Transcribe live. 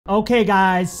Okay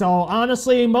guys, so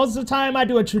honestly, most of the time I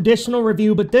do a traditional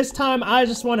review, but this time I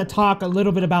just want to talk a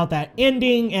little bit about that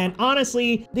ending and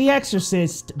honestly, the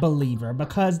Exorcist Believer,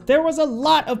 because there was a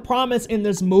lot of promise in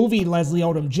this movie. Leslie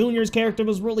Odom Jr.'s character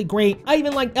was really great. I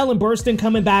even liked Ellen Burstyn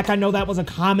coming back. I know that was a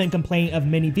common complaint of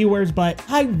many viewers, but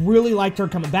I really liked her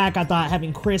coming back. I thought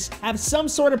having Chris have some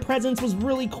sort of presence was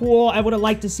really cool. I would have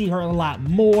liked to see her a lot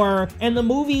more, and the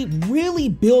movie really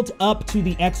built up to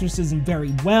the exorcism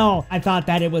very well. I thought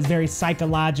that it was very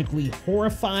psychologically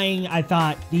horrifying. I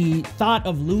thought the thought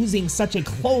of losing such a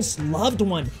close loved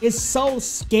one is so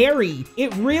scary.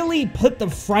 It really put the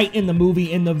fright in the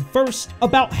movie in the first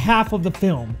about half of the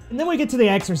film. And then we get to the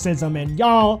exorcism, and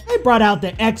y'all, I brought out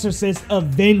the Exorcist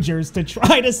Avengers to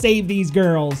try to save these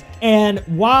girls. And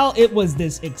while it was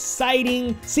this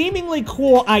exciting, seemingly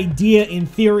cool idea in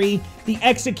theory, the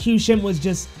execution was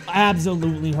just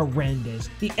absolutely horrendous.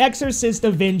 The Exorcist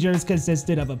Avengers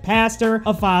consisted of a pastor,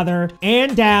 a father,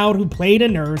 and Dowd, who played a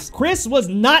nurse. Chris was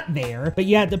not there, but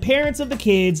you had the parents of the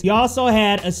kids. You also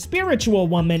had a spiritual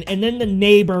woman, and then the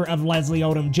neighbor of Leslie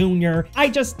Odom Jr. I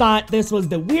just thought this was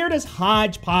the weirdest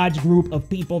hodgepodge group of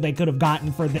people they could have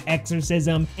gotten for the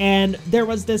exorcism, and there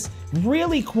was this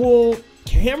really cool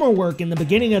camera work in the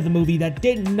beginning of the movie that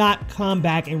did not come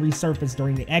back and resurface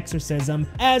during the exorcism.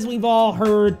 As we've all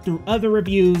heard through other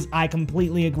reviews, I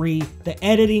completely agree. The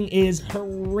editing is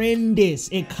horrendous.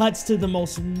 It cuts to the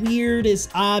most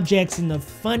weirdest objects and the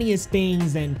funniest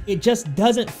things, and it just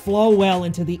doesn't flow well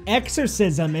into the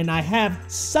exorcism, and I have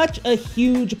such a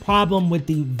huge problem with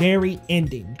the very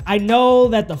ending. I know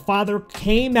that the father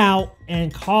came out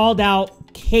and called out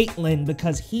Katherine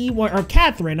because he wanted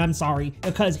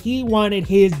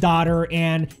his daughter,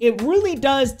 and it really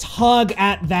does tug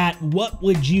at that what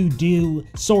would you do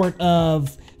sort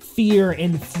of fear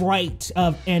and fright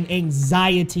of and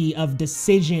anxiety of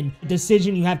decision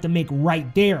you have to make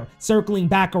right there. Circling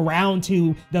back around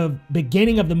to the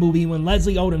beginning of the movie when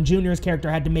Leslie Odom Jr.'s character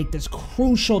had to make this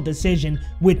crucial decision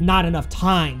with not enough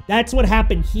time. That's what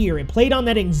happened here. It played on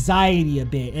that anxiety a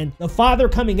bit, and the father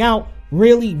coming out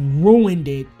really ruined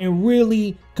it and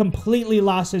really completely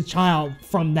lost his child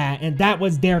from that, and that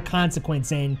was their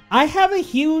consequence. And I have a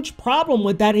huge problem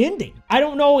with that ending. I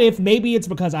don't know if maybe it's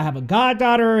because I have a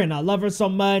goddaughter and I love her so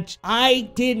much.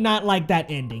 I did not like that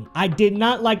ending. I did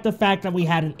not like the fact that we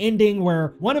had an ending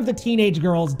where one of the teenage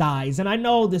girls dies, and I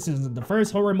know this isn't the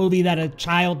first horror movie that a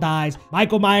child dies.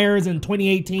 Michael Myers in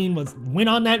 2018 went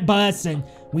on that bus, and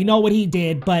we know what he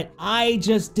did, but I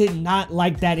just did not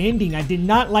like that ending. I did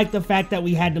not like the fact that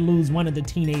we had to lose one of the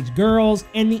teenage girls,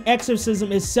 and the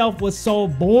exorcism itself was so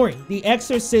boring. The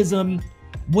exorcism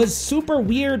was super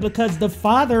weird because the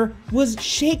father was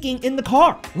shaking in the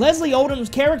car. Leslie Odom's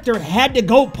character had to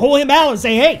go pull him out and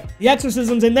say, hey, the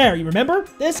exorcism's in there, you remember?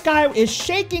 This guy is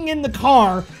shaking in the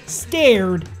car,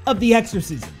 scared of the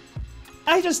exorcism.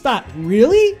 I just thought,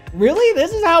 really? Really?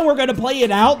 This is how we're gonna play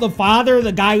it out? The father,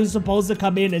 the guy who's supposed to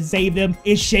come in and save them,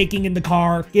 is shaking in the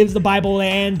car, gives the Bible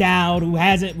to Dowd, who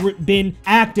hasn't been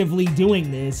actively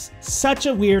doing this. Such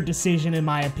a weird decision in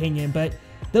my opinion, but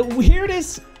the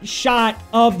weirdest shot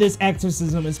of this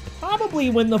exorcism is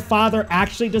probably when the father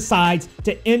actually decides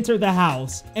to enter the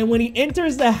house. And when he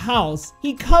enters the house,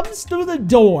 he comes through the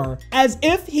door as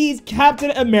if he's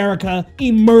Captain America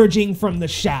emerging from the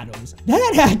shadows.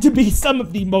 That had to be some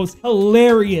of the most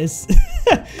hilarious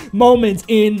moments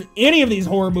in any of these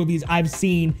horror movies I've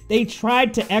seen. They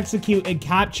tried to execute and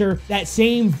capture that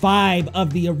same vibe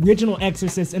of the original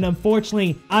Exorcist, and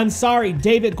unfortunately, I'm sorry,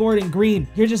 David Gordon Green,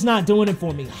 you're just not doing it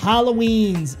for me.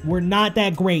 Halloween's were not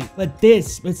that great, but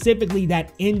this, specifically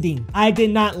that ending, I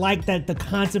did not like that the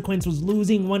consequence was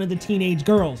losing one of the teenage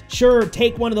girls. Sure,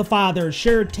 take one of the fathers,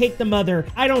 sure, take the mother,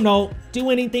 I don't know, do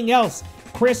anything else.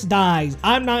 Chris dies.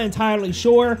 I'm not entirely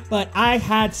sure, but I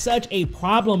had such a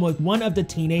problem with one of the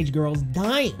teenage girls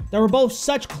dying. They were both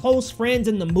such close friends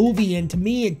in the movie, and to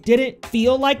me, it didn't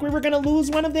feel like we were gonna lose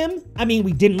one of them. I mean,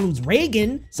 we didn't lose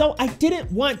Regan, so I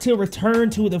didn't want to return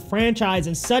to the franchise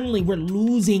and suddenly we're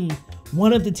losing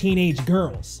one of the teenage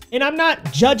girls. And I'm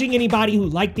not judging anybody who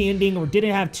liked the ending or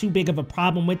didn't have too big of a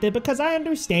problem with it, because I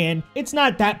understand it's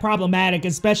not that problematic,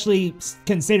 especially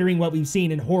considering what we've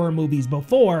seen in horror movies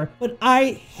before, but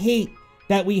I hate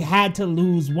that we had to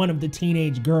lose one of the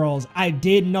teenage girls. I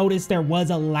did notice there was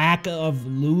a lack of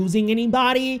losing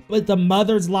anybody, but the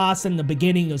mother's loss in the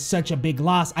beginning was such a big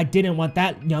loss. I didn't want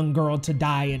that young girl to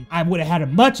die, and I would have had a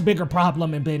much bigger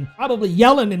problem and been probably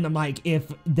yelling in the mic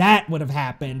if that would have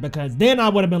happened, because then I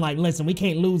would have been like, listen, we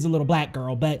can't lose a little black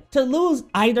girl. But to lose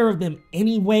either of them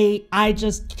anyway,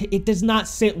 it does not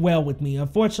sit well with me.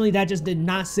 Unfortunately, that just did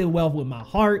not sit well with my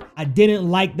heart. I didn't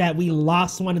like that we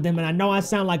lost one of them, and I know I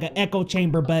sound like an echo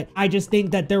chamber, but I just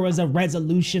think that there was a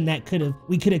resolution that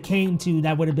we could have came to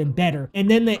that would have been better. And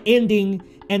then the ending,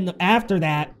 and after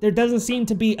that, there doesn't seem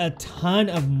to be a ton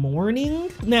of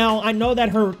mourning. Now, I know that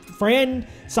her friend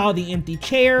saw the empty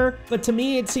chair, but to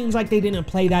me, it seems like they didn't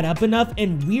play that up enough.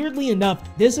 And weirdly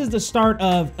enough, this is the start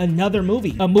of another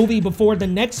movie, a movie before the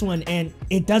next one, and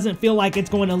it doesn't feel like it's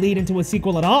going to lead into a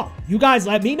sequel at all. You guys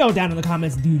let me know down in the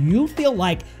comments, do you feel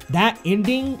like that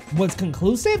ending was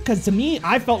conclusive? Because to me,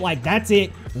 I felt like that's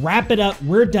it. Wrap it up,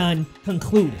 we're done,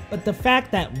 concluded. But the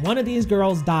fact that one of these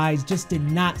girls dies just did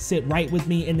not sit right with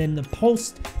me. And then the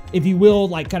post, if you will,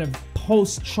 like kind of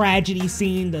post-tragedy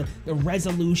scene, the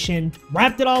resolution,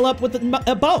 wrapped it all up with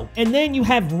a bow. And then you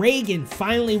have Regan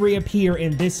finally reappear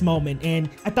in this moment, and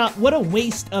I thought, what a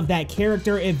waste of that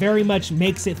character. It very much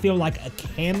makes it feel like a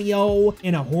cameo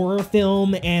in a horror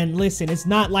film. And listen, it's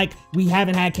not like we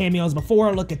haven't had cameos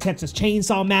before. Look at Texas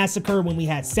Chainsaw Massacre when we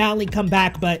had Sally come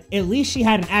back, but at least she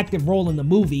had an active role in the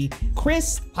movie.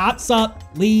 Chris pops up,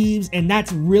 leaves, and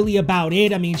that's really about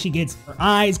it. I mean, she gets her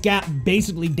eyes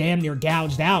basically damn near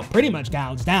gouged out, pretty much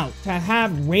gouged out. To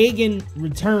have Regan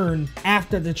return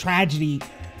after the tragedy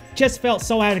just felt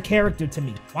so out of character to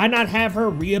me. Why not have her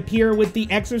reappear with the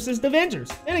Exorcist Avengers?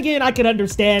 And again, I could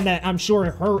understand that. I'm sure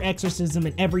her exorcism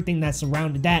and everything that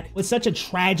surrounded that was such a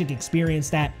tragic experience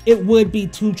that it would be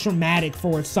too traumatic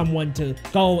for someone to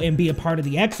go and be a part of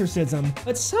the exorcism,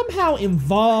 but somehow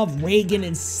involve Regan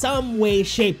in some way,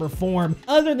 shape, or form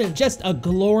other than just a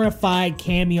glorified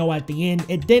cameo at the end.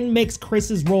 It then makes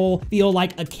Chris's role feel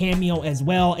like a cameo as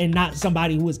well and not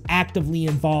somebody who was actively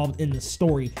involved in the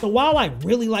story. So while I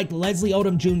really like Leslie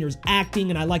Odom Jr.'s acting,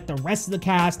 and I like the rest of the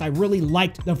cast, I really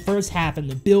liked the first half and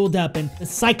the build up and the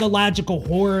psychological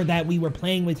horror that we were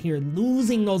playing with here,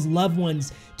 losing those loved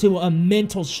ones to a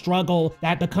mental struggle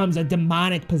that becomes a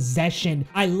demonic possession.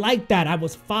 I like that. I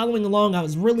was following along. I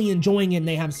was really enjoying it, and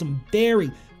they have some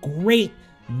very great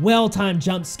well-timed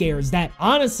jump scares that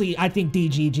honestly I think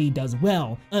DGG does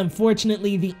well.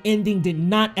 Unfortunately, the ending did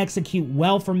not execute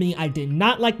well for me. I did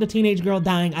not like the teenage girl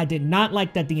dying. I did not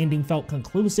like that the ending felt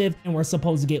conclusive and we're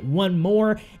supposed to get one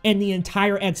more, and the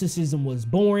entire exorcism was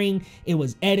boring. It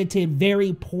was edited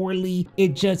very poorly.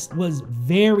 It just was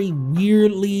very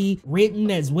weirdly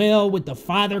written as well, with the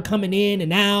father coming in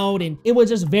and out, and it was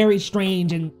just very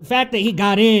strange. And the fact that he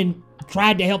got in,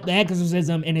 tried to help the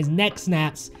exorcism, and his neck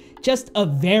snaps, just a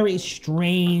very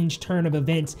strange turn of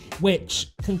events,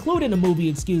 which concluded the movie,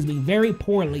 excuse me, very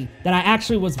poorly, that I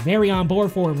actually was very on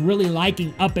board for and really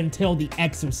liking up until the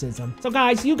exorcism. So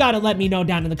guys, you gotta let me know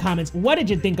down in the comments, what did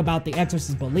you think about The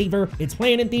Exorcist Believer? It's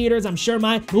playing in theaters. I'm sure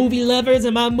my movie lovers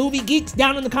and my movie geeks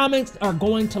down in the comments are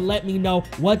going to let me know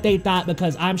what they thought,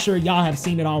 because I'm sure y'all have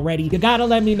seen it already. You gotta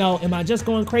let me know, am I just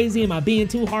going crazy? Am I being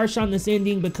too harsh on this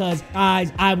ending? Because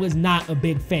guys, I was not a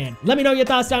big fan. Let me know your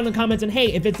thoughts down in the comments, and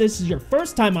hey, if this is your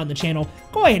first time on the channel,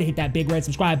 go ahead and hit that big red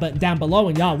subscribe button down below,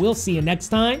 and y'all, we'll see you next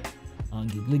time on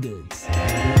Geekly Goods.